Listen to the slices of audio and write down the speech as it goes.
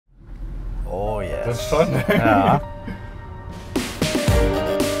Das schon. Ja.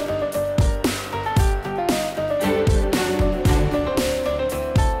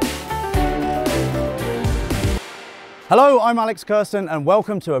 Hello, I'm Alex Kersten and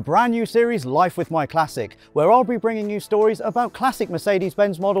welcome to a brand new series, Life with My Classic, where I'll be bringing you stories about classic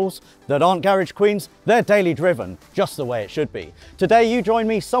Mercedes-Benz models that aren't garage queens, they're daily driven, just the way it should be. Today you join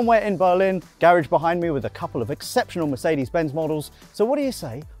me somewhere in Berlin, garage behind me with a couple of exceptional Mercedes-Benz models. So what do you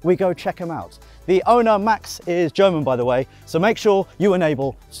say we go check them out? The owner, Max, is German by the way, so make sure you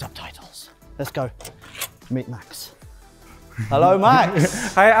enable subtitles. Let's go meet Max. Hello,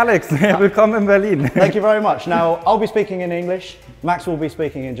 Max. Hi, Alex. Willkommen in Berlin. Thank you very much. Now, I'll be speaking in English. Max will be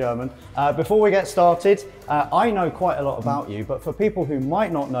speaking in German. Before we get started, I know quite a lot about you, but for people who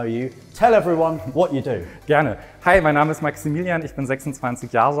might not know you, tell everyone what you do. Gerne. Hi, mein Name ist Maximilian. Ich bin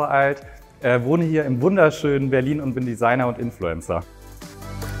 26 Jahre alt, wohne hier im wunderschönen Berlin und bin Designer und Influencer.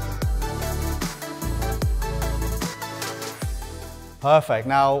 Perfect.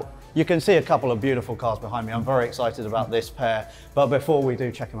 Now, you can see a couple of beautiful cars behind me. I'm very excited about this pair. But before we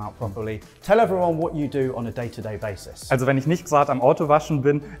do check them out properly, tell everyone what you do on a day-to-day basis. Also wenn ich nicht gerade am Autowaschen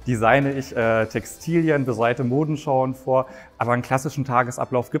bin, designe ich Textilien, bereite Modenschauen vor. Aber einen klassischen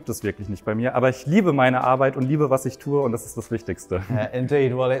Tagesablauf gibt es wirklich nicht bei mir. Aber ich liebe meine Arbeit und liebe, was ich tue und das ist das Wichtigste.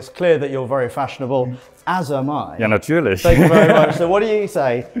 Indeed. Well, it's clear that you're very fashionable, as am I. Ja, natürlich. Thank you very much. So what do you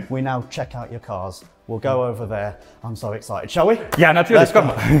say we now check out your cars? We'll go over there. I'm so excited. Shall we? Ja, natürlich. Komm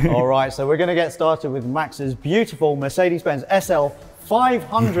mal. All right, so we're going to get started with Max's beautiful Mercedes-Benz SL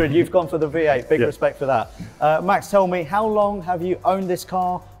 500. You've gone for the V8. Big respect for that. Max, tell me, how long have you owned this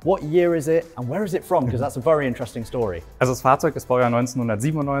car? What year is it and where is it from? Because that's a very interesting story. Also das Fahrzeug ist Baujahr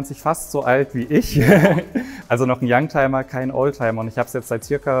 1997, fast so alt wie ich. Also noch ein Youngtimer, kein Oldtimer. Und ich habe es jetzt seit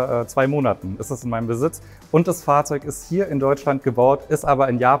circa 2 Monaten. Ist es in meinem Besitz. Und das Fahrzeug ist hier in Deutschland gebaut, ist aber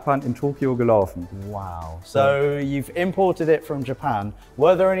in Japan, in Tokio gelaufen. Wow. So you've imported it from Japan.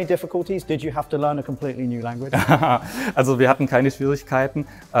 Were there any difficulties? Did you have to learn a completely new language? Also wir hatten keine Schwierigkeiten,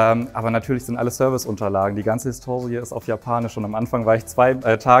 aber natürlich sind alle Serviceunterlagen. Die ganze Historie ist auf Japanisch und am Anfang war ich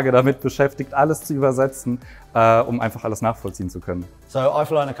 2 Tage damit beschäftigt, alles zu übersetzen, um einfach alles nachvollziehen zu können. So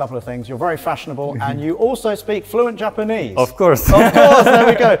I've learned a couple of things. You're very fashionable and you also speak fluent Japanese. Of course. Of course, there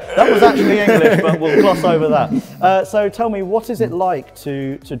we go. That was actually English, but we'll gloss over that. So tell me, what is it like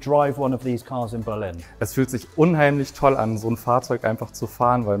to drive one of these cars in Berlin? Es fühlt sich unheimlich toll an, so ein Fahrzeug einfach zu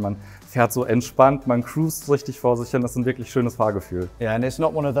fahren, weil man fährt so entspannt, man cruist richtig vor sich hin. Das ist ein wirklich schönes Fahrgefühl. Yeah, and it's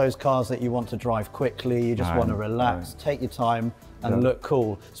not one of those cars that you want to drive quickly. You just want to relax, take your time and look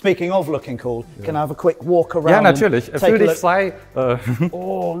cool. Speaking of looking cool, can I have a quick walk around? Ja, natürlich. Fühl dich frei.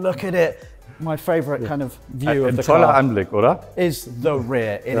 Oh, look at it. My favorite kind of view of the toller car Anblick, oder? is the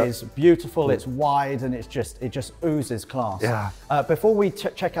rear. It is beautiful, it's wide, and it just oozes class. Yeah. Before we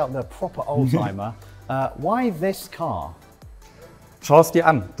check out the proper oldtimer, why this car? Schau es dir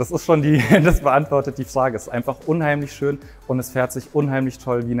an. Das ist schon das beantwortet die Frage. Es ist einfach unheimlich schön und es fährt sich unheimlich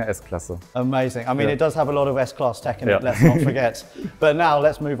toll wie eine S-Klasse. Amazing. I mean, it does have a lot of S-Class tech in it, let's not forget. But now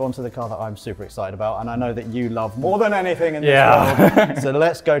let's move on to the car that I'm super excited about, and I know that you love more than anything in this world. So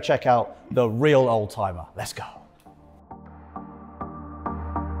let's go check out the real oldtimer. Let's go.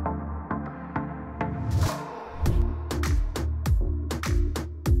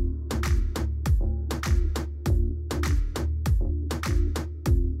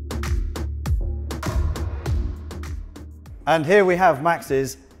 And here we have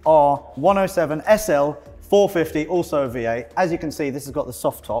Max's R107 SL 450, also a V8. As you can see, this has got the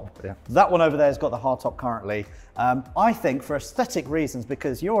soft top. Yeah. That one over there has got the hard top currently. I think for aesthetic reasons,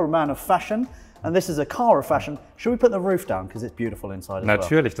 because you're a man of fashion, and this is a car of fashion, should we put the roof down because it's beautiful inside as well?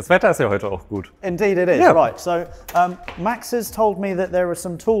 Natürlich, das Wetter ist ja heute auch gut. Indeed it is, right. So Max has told me that there are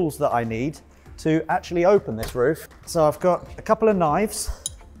some tools that I need to actually open this roof. So I've got a couple of knives.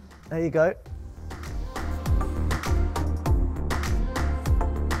 There you go.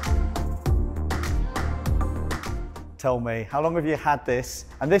 Tell me, how long have you had this?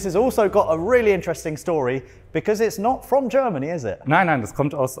 And this has also got a really interesting story because it's not from Germany, is it? Nein, nein, das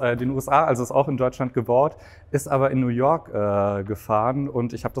kommt aus den USA, also ist auch in Deutschland gebaut, ist aber in New York gefahren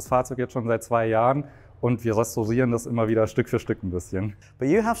und ich habe das Fahrzeug jetzt schon seit 2 Jahren und wir restaurieren das immer wieder Stück für Stück ein bisschen. But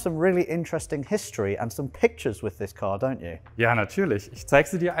you have some really interesting history and some pictures with this car, don't you? Ja, natürlich. Ich zeige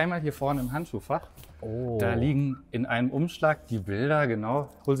sie dir einmal hier vorne im Handschuhfach. Oh. Da liegen in einem Umschlag die Bilder, genau.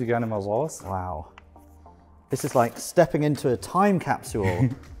 Hol sie gerne mal raus. Wow. This is like stepping into a time capsule.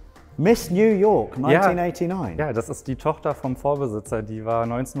 Miss New York, 1989. Ja, das ist die Tochter vom Vorbesitzer. Die war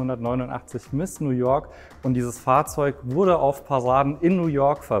 1989 Miss New York und dieses Fahrzeug wurde auf Paraden in New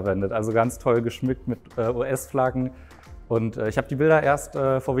York verwendet. Also ganz toll geschmückt mit US-Flaggen Und ich habe die Bilder erst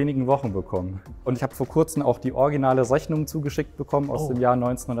vor wenigen Wochen bekommen. Und ich habe vor kurzem auch die originale Rechnung zugeschickt bekommen aus dem Jahr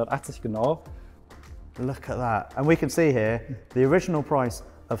 1980 genau. Look at that. And we can see here the original price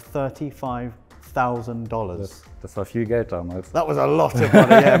of $35,000. Das war viel Geld damals. That was a lot of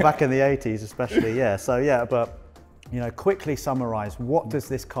money, yeah, back in the 80s especially, yeah. So yeah, but you know, quickly summarize, what does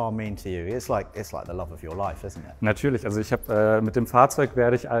this car mean to you? It's like the love of your life, isn't it? Natürlich, also ich habe mit dem Fahrzeug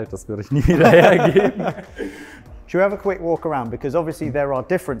werde ich alt, das würde ich nie wieder hergeben. Should we have a quick walk around? Because obviously there are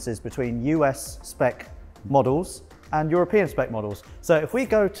differences between US spec models and European spec models. So if we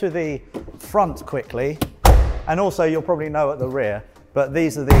go to the front quickly, and also you'll probably know at the rear, but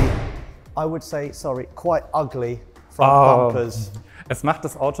these are the, I would say, sorry, quite ugly front bumpers. Es macht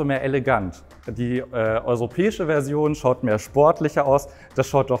das Auto mehr elegant. Die europäische Version schaut mehr sportlicher aus, das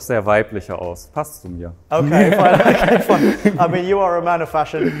schaut doch sehr weiblicher aus. Passt zu mir. Okay, fine, okay, fine. I mean, you are a man of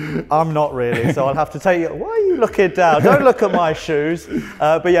fashion, I'm not really, so I'll have to tell you, why are you looking down? Don't look at my shoes.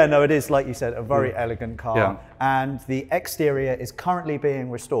 But yeah, no, it is, like you said, a very elegant car. Yeah. And the exterior is currently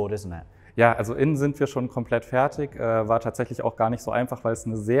being restored, isn't it? Ja, also innen sind wir schon komplett fertig. War tatsächlich auch gar nicht so einfach, weil es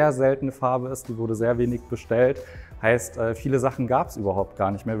eine sehr seltene Farbe ist. Die wurde sehr wenig bestellt. Heißt, viele Sachen gab es überhaupt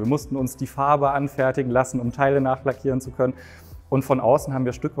gar nicht mehr. Wir mussten uns die Farbe anfertigen lassen, um Teile nachlackieren zu können. Und von außen haben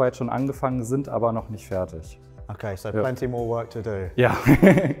wir ein Stück weit schon angefangen, sind aber noch nicht fertig. Okay, so plenty more work to do. Yeah.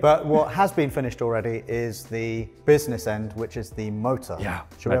 But what has been finished already is the business end, which is the motor. Ja,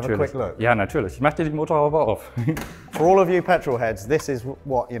 Should we have a quick look? Ja, natürlich. Ich mache dir die Motorhaube auf. For all of you petrol heads, this is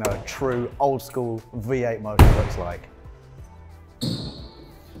what, you know, a true old school V8 motor looks like.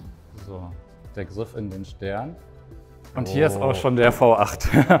 So, der Griff in den Stern. Und hier ist auch schon der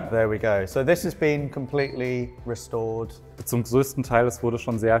V8. There we go. So this has been completely restored. Zum größten Teil, es wurde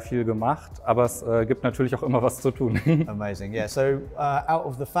schon sehr viel gemacht, aber es gibt natürlich auch immer was zu tun. Amazing, yeah. So out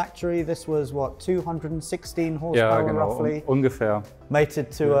of the factory, this was what, 216 horsepower ja, genau, roughly? Ungefähr.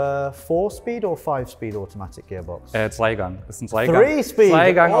 Mated to a 4-speed or 5-speed automatic gearbox? Zweigang. Ist ein Zweigang. 3-speed?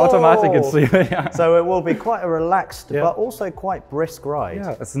 Zweigang-Automatikgetriebe, ja. So it will be quite a relaxed, but also quite brisk ride.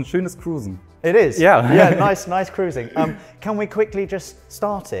 Ja, es ist ein schönes Cruisen. It is? Yeah. Yeah, nice cruising. Can we quickly just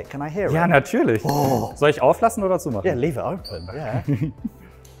start it? Can I hear it? Ja, natürlich. Soll ich auflassen oder zumachen? Yeah, leave it open, yeah.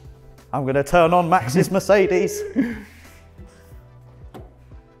 I'm going to turn on Max's Mercedes.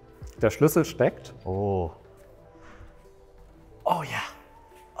 Der Schlüssel steckt. Oh yeah.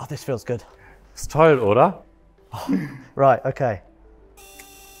 Oh, this feels good. Ist toll, oder? Right, okay.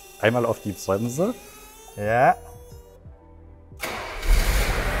 Einmal auf die Bremse. Yeah.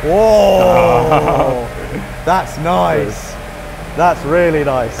 Whoa! That's nice. That's really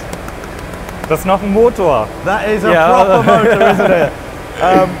nice. Das ist noch ein Motor. That is a proper motor, isn't it?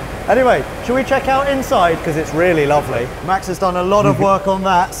 Anyway, should we check out inside? Because it's really lovely. Max has done a lot of work on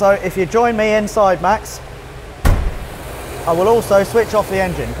that. So if you join me inside, Max, I will also switch off the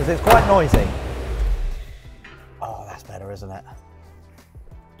engine because it's quite noisy. Oh, that's better, isn't it?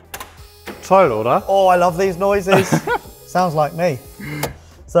 Toll, oder? Oh, I love these noises. Sounds like me.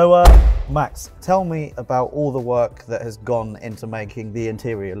 So, Max, tell me about all the work that has gone into making the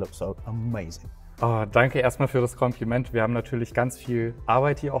interior look so amazing. Oh, danke erstmal für das Kompliment. Wir haben natürlich ganz viel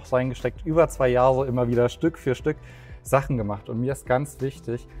Arbeit hier auch reingesteckt. Über 2 Jahre immer wieder Stück für Stück Sachen gemacht. Und mir ist ganz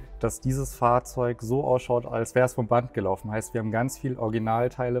wichtig, dass dieses Fahrzeug so ausschaut, als wäre es vom Band gelaufen. Heißt, wir haben ganz viel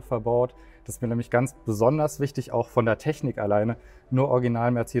Originalteile verbaut. Das ist mir nämlich ganz besonders wichtig, auch von der Technik alleine. Nur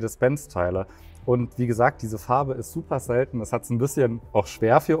Original Mercedes-Benz-Teile. Und wie gesagt, diese Farbe ist super selten. Das hat es ein bisschen auch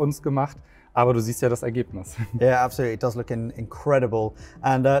schwer für uns gemacht. Aber du siehst ja das Ergebnis. Yeah, absolutely. It does look incredible.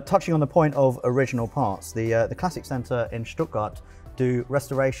 And touching on the point of original parts, the Classic Center in Stuttgart do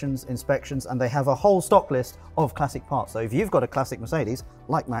restorations, inspections, and they have a whole stock list of classic parts. So if you've got a classic Mercedes,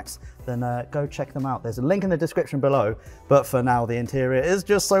 like Max, then go check them out. There's a link in the description below. But for now, the interior is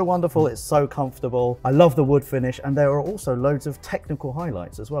just so wonderful. It's so comfortable. I love the wood finish, and there are also loads of technical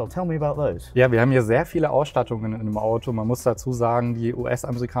highlights as well. Tell me about those. Ja, wir haben hier sehr viele Ausstattungen in einem Auto. Man muss dazu sagen, die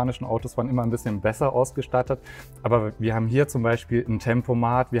US-amerikanischen Autos waren immer ein bisschen besser ausgestattet. Aber wir haben hier zum Beispiel ein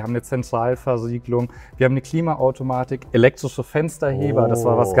Tempomat, wir haben eine Zentralversiegelung, wir haben eine Klimaautomatik, elektrische Fensterheber, das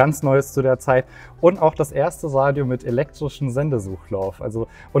war was ganz Neues zu der Zeit. Und auch das erste Radio mit elektrischen Sendesuchlauf. Also,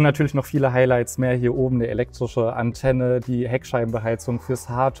 und natürlich noch viele Highlights mehr. Hier oben eine elektrische Antenne, die Heckscheibenbeheizung fürs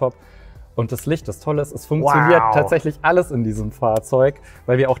Hardtop. Und das Licht, das Tolle ist, es funktioniert tatsächlich alles in diesem Fahrzeug,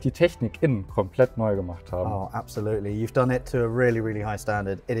 weil wir auch die Technik innen komplett neu gemacht haben. Oh, absolutely. You've done it to a really, really high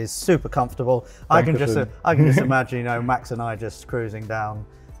standard. It is super comfortable. I can just imagine, you know, Max and I just cruising down,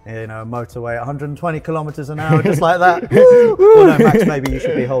 you know, motorway at 120 kilometers an hour, just like that. Well, no, Max, maybe you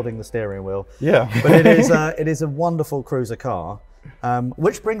should be holding the steering wheel. Yeah. But it is a wonderful cruiser car.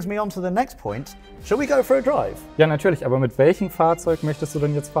 Which brings me on to the next point. Shall we go for a drive? Ja, natürlich, aber mit welchem Fahrzeug möchtest du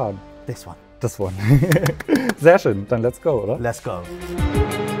denn jetzt fahren? This one. Das one. Sehr schön, dann let's go, oder? Let's go.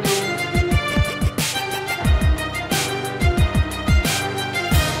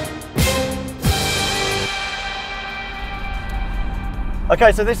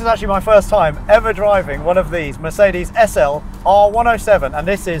 Okay, so this is actually my first time ever driving one of these Mercedes SL R107, and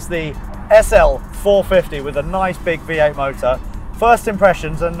this is the SL 450 with a nice big V8 motor. First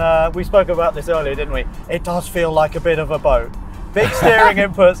impressions, and we spoke about this earlier, didn't we? It does feel like a bit of a boat. Big steering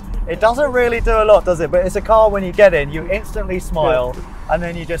inputs. It doesn't really do a lot, does it? But it's a car when you get in, you instantly smile, and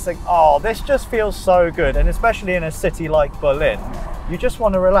then you just think, oh, this just feels so good. And especially in a city like Berlin, you just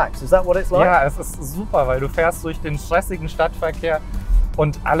want to relax. Is that what it's like? Ja, es ist super, weil du fährst durch den stressigen Stadtverkehr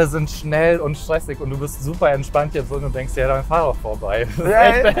und alle sind schnell und stressig und du bist super entspannt jetzt und du denkst, ja, dann fahr doch vorbei.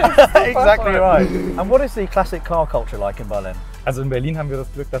 Yeah, exactly right. And what is the classic car culture like in Berlin? Also in Berlin haben wir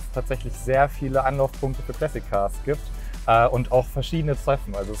das Glück, dass es tatsächlich sehr viele Anlaufpunkte für Classic Cars gibt und auch verschiedene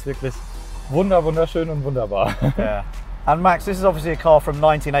Treffen. Also es ist wirklich wunderschön und wunderbar. Yeah. And Max, this is obviously a car from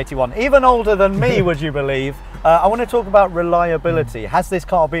 1981, even older than me, would you believe? I want to talk about reliability. Has this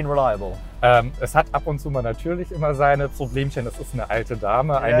car been reliable? Es hat ab und zu mal natürlich immer seine Problemchen. Das ist eine alte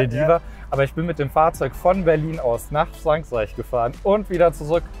Dame, eine Diva. Aber ich bin mit dem Fahrzeug von Berlin aus nach Frankreich gefahren und wieder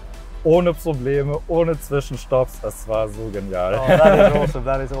zurück. Ohne Probleme, ohne Zwischenstopps. Das war so genial. Oh, that is awesome,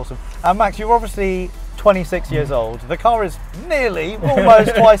 that is awesome. And Max, you're obviously 26 years old. The car is nearly,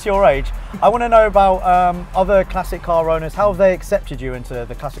 almost twice your age. I want to know about other classic car owners. How have they accepted you into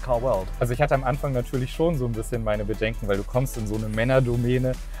the classic car world? Also ich hatte am Anfang natürlich schon so ein bisschen meine Bedenken, weil du kommst in so eine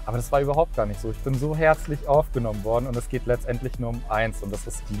Männerdomäne. Aber das war überhaupt gar nicht so. Ich bin so herzlich aufgenommen worden und es geht letztendlich nur um eins und das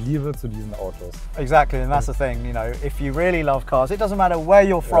ist die Liebe zu diesen Autos. Exactly, and that's the thing, you know, if you really love cars, it doesn't matter where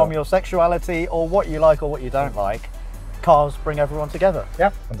you're from, your sexuality or what you like or what you don't like. Cars bring everyone together.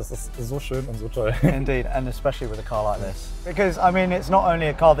 Ja, und das ist so schön und so toll. Indeed, and especially with a car like this. Because, I mean, it's not only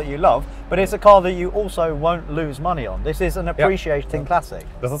a car that you love, but it's a car that you also won't lose money on. This is an appreciating classic.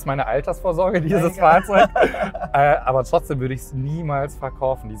 Das ist meine Altersvorsorge, dieses Fahrzeug. Aber trotzdem würde ich es niemals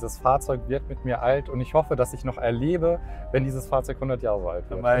verkaufen. Dieses Fahrzeug wird mit mir alt und ich hoffe, dass ich noch erlebe, wenn dieses Fahrzeug 100 Jahre alt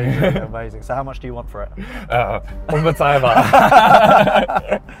wird. Amazing, amazing. So how much do you want for it? Unbezahlbar.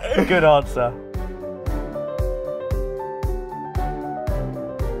 Good answer.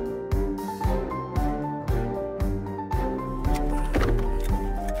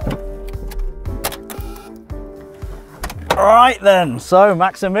 Right then, so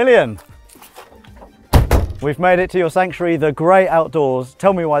Maximilian, we've made it to your sanctuary, the great outdoors.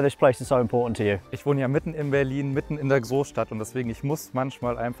 Tell me why this place is so important to you. Ich wohne ja mitten in Berlin, mitten in der Großstadt und deswegen ich muss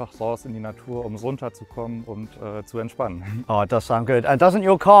manchmal einfach raus in die Natur, um runterzukommen und zu entspannen. Oh, it does sound good. And doesn't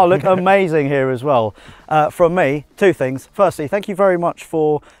your car look amazing here as well? From me, two things. Firstly, thank you very much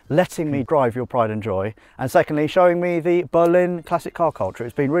for letting me drive your pride and joy. And secondly, showing me the Berlin classic car culture.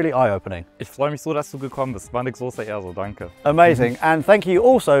 It's been really eye-opening. Ich freue mich so, dass du gekommen bist. War eine große Ehre, danke. Amazing. And thank you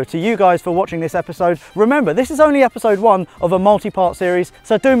also to you guys for watching this episode. Remember, this is only episode 1 of a multi-part series,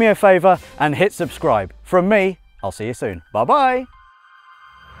 so do me a favour and hit subscribe. From me, I'll see you soon. Bye-bye.